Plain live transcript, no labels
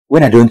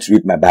When I don't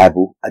read my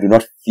Bible, I do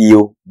not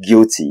feel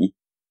guilty,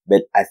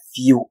 but I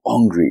feel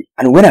hungry.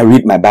 And when I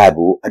read my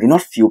Bible, I do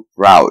not feel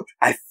proud.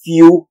 I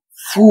feel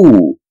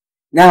full.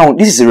 Now,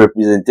 this is a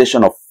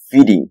representation of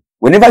feeding.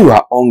 Whenever you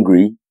are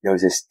hungry, there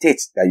is a state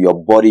that your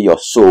body, your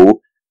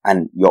soul,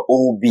 and your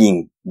whole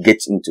being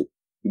gets into.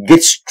 It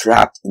gets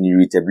trapped in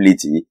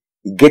irritability.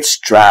 It gets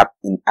trapped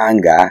in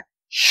anger,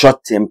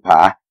 short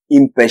temper,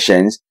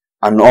 impatience,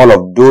 and all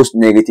of those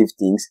negative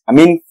things. I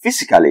mean,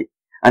 physically.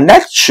 And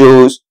that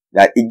shows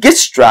that it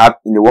gets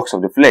trapped in the works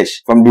of the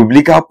flesh from the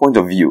biblical point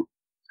of view.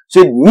 So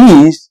it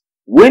means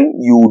when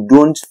you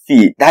don't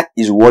feed, that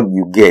is what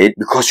you get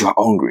because you are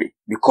hungry,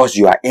 because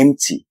you are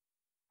empty.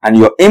 And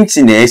your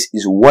emptiness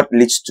is what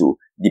leads to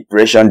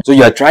depression. So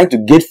you are trying to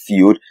get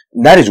filled.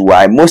 That is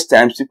why most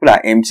times people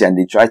are empty and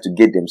they try to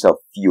get themselves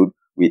filled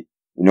with,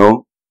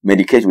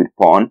 medicate with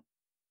porn,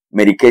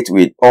 medicate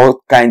with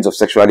all kinds of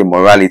sexual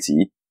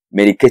immorality,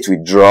 medicate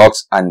with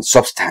drugs and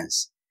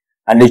substance.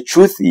 And the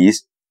truth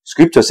is,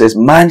 Scripture says,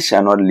 man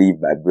shall not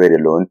live by bread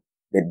alone,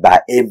 but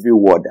by every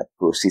word that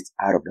proceeds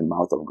out of the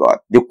mouth of God.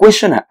 The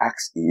question I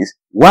ask is,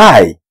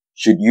 why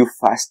should you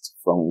fast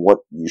from what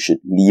you should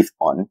live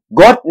on?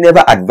 God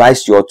never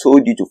advised you or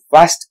told you to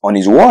fast on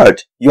His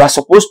word. You are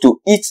supposed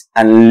to eat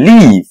and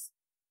live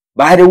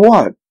by the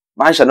word.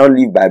 Man shall not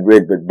live by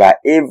bread, but by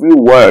every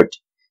word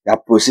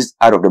that proceeds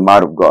out of the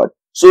mouth of God.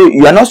 So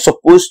you are not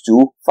supposed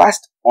to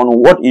fast on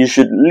what you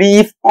should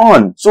live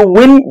on. So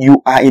when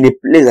you are in a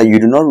place that you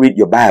do not read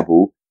your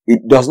Bible,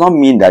 it does not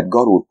mean that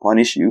God will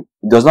punish you.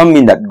 It does not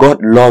mean that God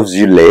loves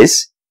you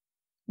less.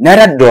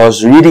 Neither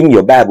does reading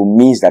your Bible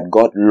means that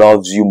God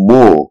loves you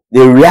more.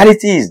 The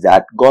reality is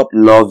that God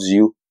loves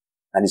you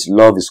and His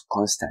love is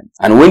constant.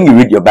 And when you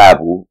read your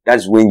Bible,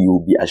 that's when you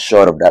will be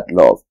assured of that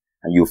love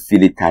and you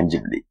feel it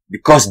tangibly.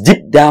 Because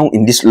deep down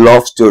in this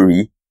love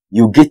story,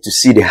 you get to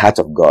see the heart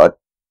of God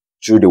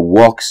through the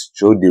works,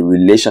 through the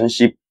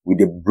relationship with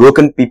the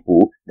broken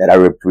people that are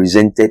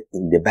represented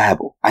in the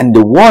Bible. And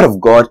the Word of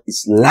God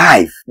is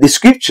life. The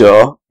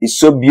Scripture is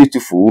so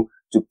beautiful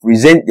to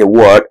present the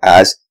Word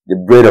as the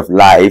bread of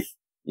life,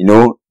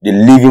 the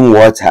living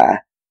water.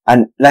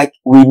 And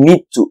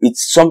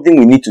it's something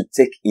we need to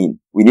take in.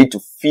 We need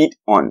to feed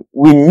on.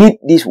 We need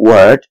this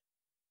Word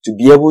to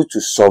be able to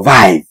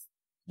survive,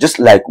 just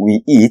like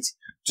we eat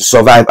to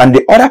survive. And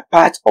the other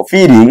part of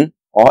feeding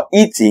or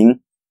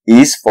eating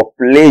is for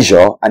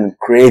pleasure and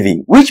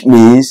craving, which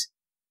means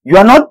you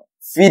are not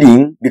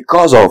feeding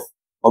because of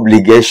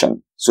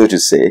obligation, so to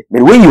say.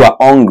 But when you are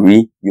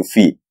hungry, you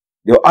feed.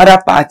 The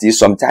other part is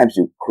sometimes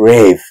you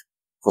crave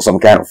for some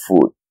kind of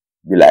food.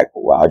 Be like,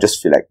 wow, I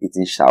just feel like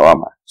eating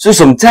shawarma. So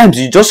sometimes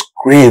you just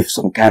crave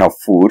some kind of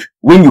food.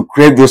 When you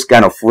crave those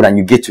kind of food and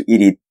you get to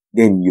eat it,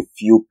 then you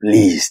feel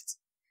pleased.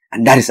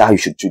 And that is how you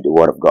should treat the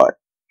Word of God.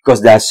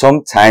 Because there are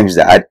some times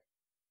that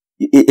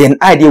an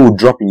idea will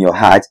drop in your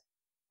heart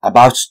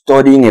about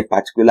studying a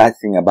particular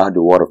thing about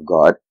the Word of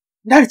God.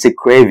 That is a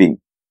craving,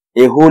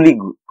 a holy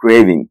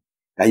craving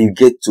that you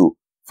get to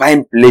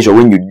find pleasure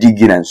when you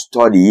dig in and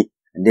study,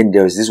 and then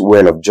there is this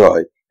well of joy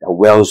that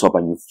wells up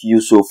and you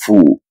feel so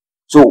full.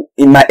 So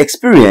in my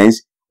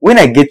experience, when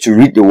I get to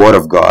read the Word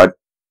of God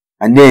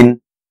and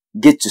then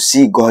get to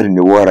see God in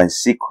the Word and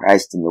see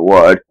Christ in the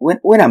Word,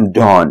 when I'm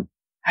done,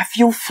 I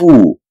feel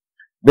full.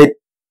 But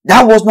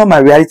that was not my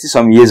reality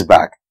some years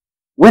back.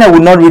 When I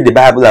would not read the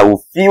Bible, I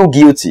would feel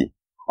guilty,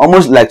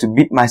 almost like to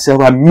beat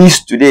myself. I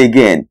missed today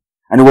again.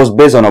 And it was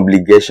based on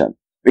obligation.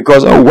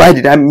 Because, why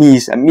did I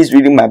miss? I miss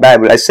reading my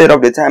Bible. I set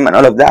up the time and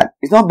all of that.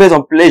 It's not based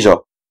on pleasure.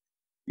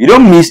 You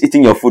don't miss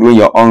eating your food when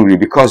you're hungry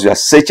because you are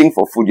searching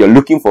for food. You're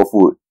looking for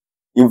food.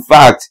 In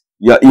fact,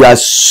 you are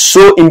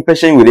so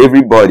impatient with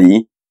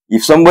everybody.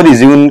 If somebody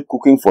is even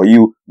cooking for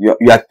you,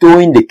 you are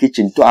towing the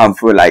kitchen to and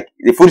fro like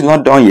the food is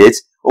not done yet.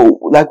 Oh,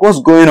 like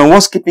what's going on?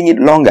 What's keeping it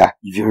longer?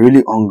 If you're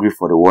really hungry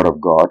for the Word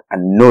of God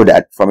and know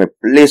that from a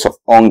place of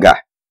hunger,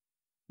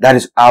 that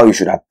is how you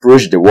should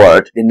approach the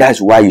Word, then that's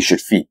why you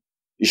should feed.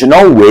 You should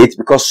not wait,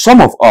 because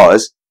some of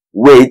us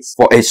wait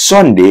for a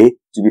Sunday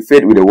to be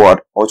fed with the Word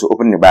or to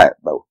open the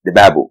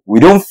Bible. We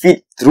don't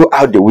feed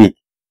throughout the week.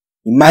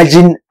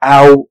 Imagine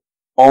how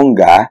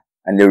hunger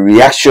and the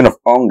reaction of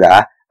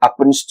hunger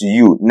happens to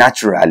you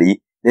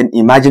naturally. Then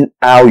imagine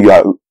how you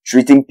are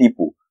treating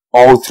people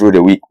all through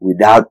the week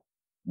without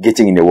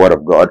getting in the Word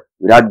of God,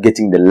 without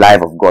getting the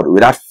life of God,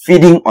 without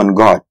feeding on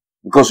God.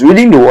 Because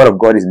reading the Word of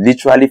God is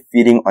literally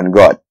feeding on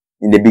God.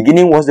 In the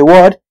beginning was the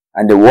Word,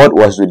 and the Word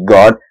was with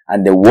God,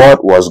 and the Word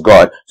was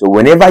God. So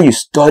whenever you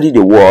study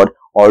the Word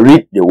or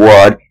read the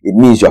Word, it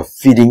means you're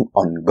feeding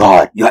on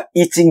God. You are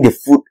eating the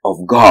food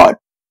of God.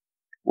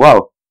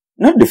 Wow.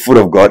 Not the food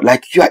of God,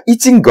 like you are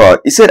eating God.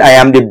 He said, I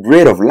am the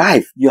bread of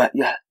life. You are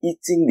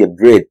eating the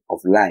bread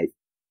of life.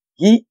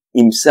 He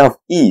Himself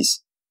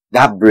is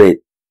that bread.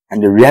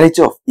 And the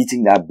reality of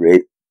eating that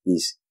bread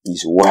is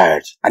His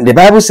Word. And the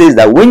Bible says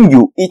that when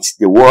you eat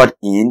the Word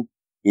in,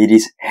 it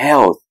is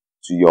health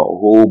to your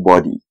whole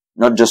body,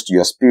 not just to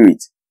your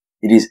spirit.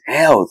 It is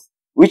health,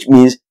 which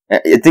means,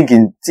 I think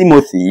in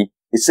Timothy,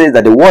 it says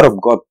that the Word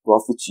of God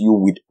profits you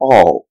with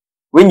all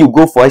when you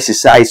go for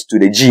exercise to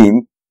the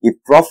gym, it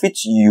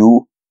profits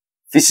you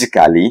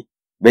physically,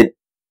 but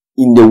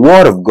in the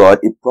word of God,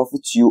 it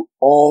profits you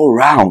all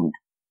round.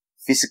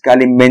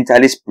 Physically,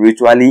 mentally,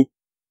 spiritually,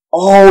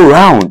 all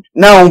round.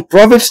 Now,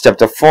 Proverbs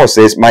chapter 4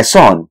 says, my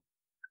son,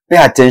 pay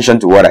attention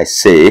to what I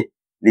say.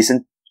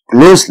 Listen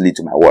closely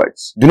to my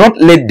words. Do not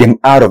let them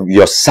out of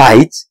your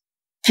sight.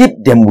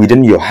 Keep them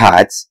within your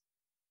heart,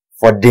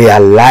 for they are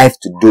life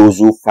to those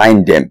who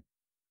find them,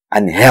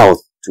 and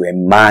health to a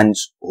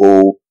man's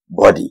whole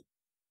body.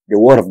 The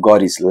word of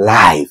God is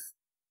life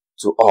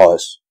to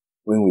us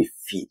when we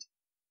feed.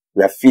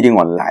 We are feeding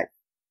on life.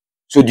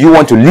 So do you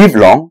want to live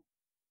long?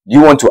 Do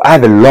you want to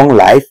have a long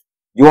life?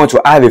 Do you want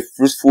to have a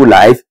fruitful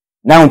life?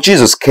 Now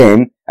Jesus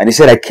came and he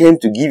said, I came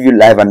to give you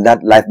life and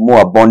that life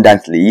more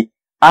abundantly.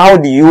 How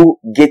do you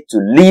get to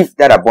live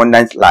that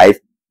abundant life?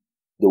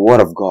 The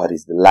word of God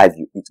is the life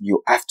you eat.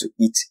 You have to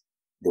eat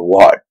the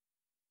word.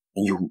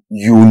 You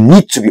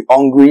need to be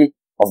hungry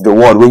of the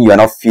word when you are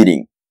not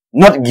feeding.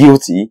 Not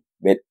guilty,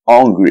 but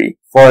hungry.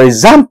 For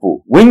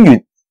example, when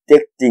you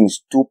take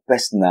things too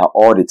personal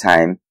all the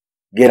time,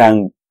 get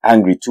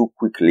angry too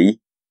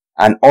quickly,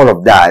 and all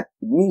of that,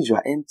 it means you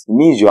are empty. It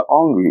means you are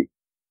hungry.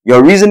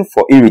 Your reason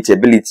for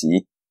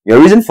irritability, your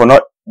reason for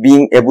not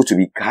being able to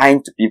be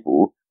kind to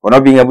people, for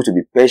not being able to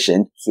be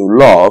patient, to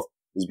love,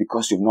 is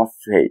because you've not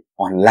fed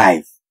on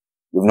life.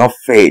 You've not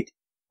fed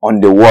on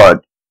the word.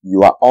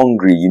 You are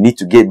hungry. You need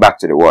to get back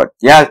to the word.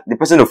 Yeah, the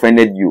person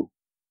offended you.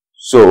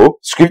 So,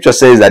 scripture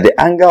says that the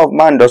anger of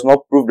man does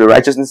not prove the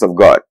righteousness of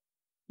God.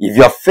 If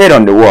you are fed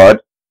on the word,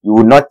 you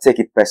will not take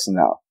it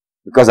personal.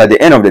 Because at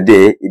the end of the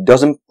day, it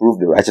doesn't prove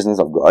the righteousness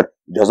of God.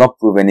 It does not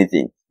prove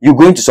anything. You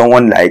going to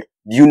someone like,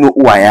 do you know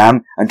who I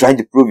am? And trying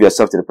to prove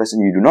yourself to the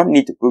person. You do not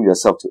need to prove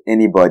yourself to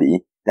anybody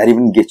that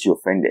even gets you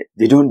offended.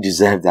 They don't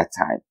deserve that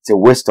time. It's a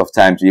waste of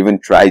time to even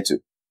try to.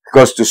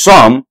 Because to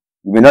some,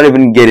 you may not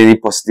even get any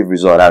positive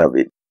result out of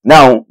it.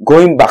 Now,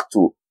 going back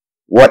to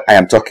what I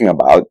am talking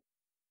about,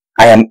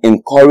 I am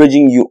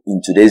encouraging you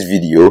in today's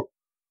video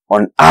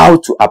on how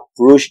to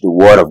approach the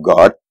word of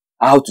God,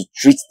 how to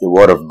treat the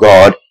word of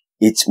God.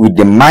 It's with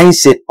the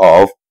mindset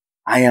of,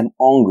 I am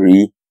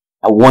hungry,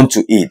 I want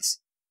to eat.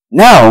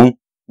 Now,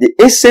 the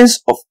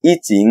essence of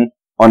eating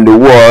on the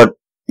word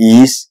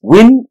is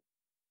when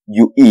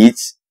you eat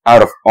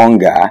out of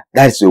hunger,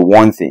 that's the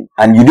one thing.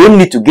 And you don't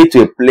need to get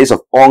to a place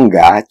of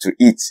hunger to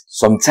eat.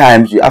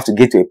 Sometimes you have to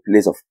get to a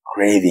place of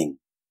craving.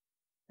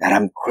 That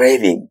I'm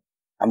craving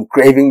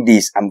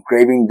this, I'm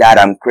craving that,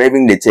 I'm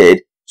craving the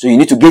third. So you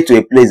need to get to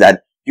a place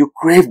that you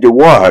crave the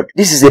word.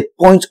 This is a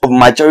point of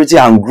maturity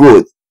and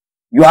growth.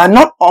 You are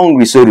not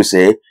hungry, so to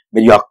say,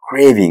 but you are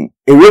craving.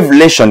 A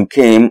revelation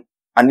came,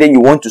 and then you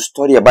want to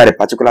study about a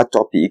particular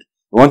topic.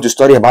 You want to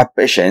study about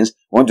patience.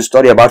 You want to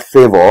study about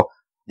favor.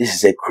 This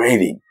is a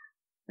craving.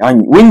 Now,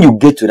 when you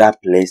get to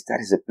that place, that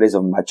is a place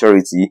of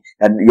maturity,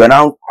 and you are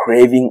now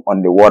craving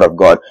on the word of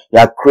God. You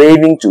are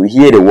craving to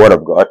hear the word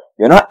of God.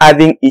 You're not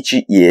having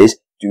itchy ears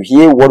to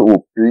hear what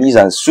will please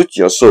and suit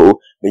your soul,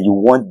 but you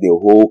want the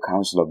whole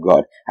counsel of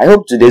God. I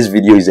hope today's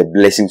video is a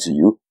blessing to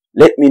you.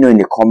 Let me know in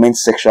the comment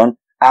section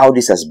how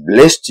this has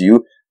blessed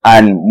you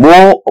and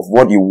more of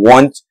what you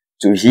want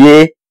to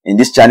hear in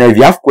this channel. If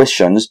you have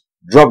questions,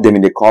 drop them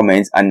in the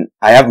comments, and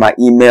I have my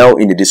email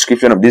in the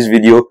description of this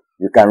video.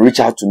 You can reach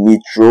out to me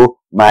through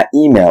my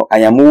email. I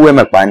am Uwe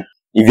Mekpan.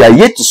 If you are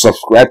yet to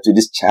subscribe to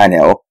this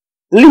channel,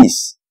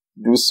 please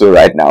do so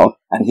right now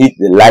and hit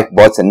the like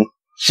button.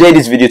 Share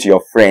this video to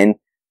your friend,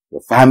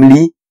 your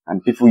family,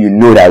 and people you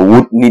know that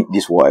would need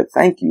this word.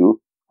 Thank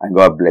you, and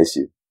God bless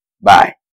you. Bye.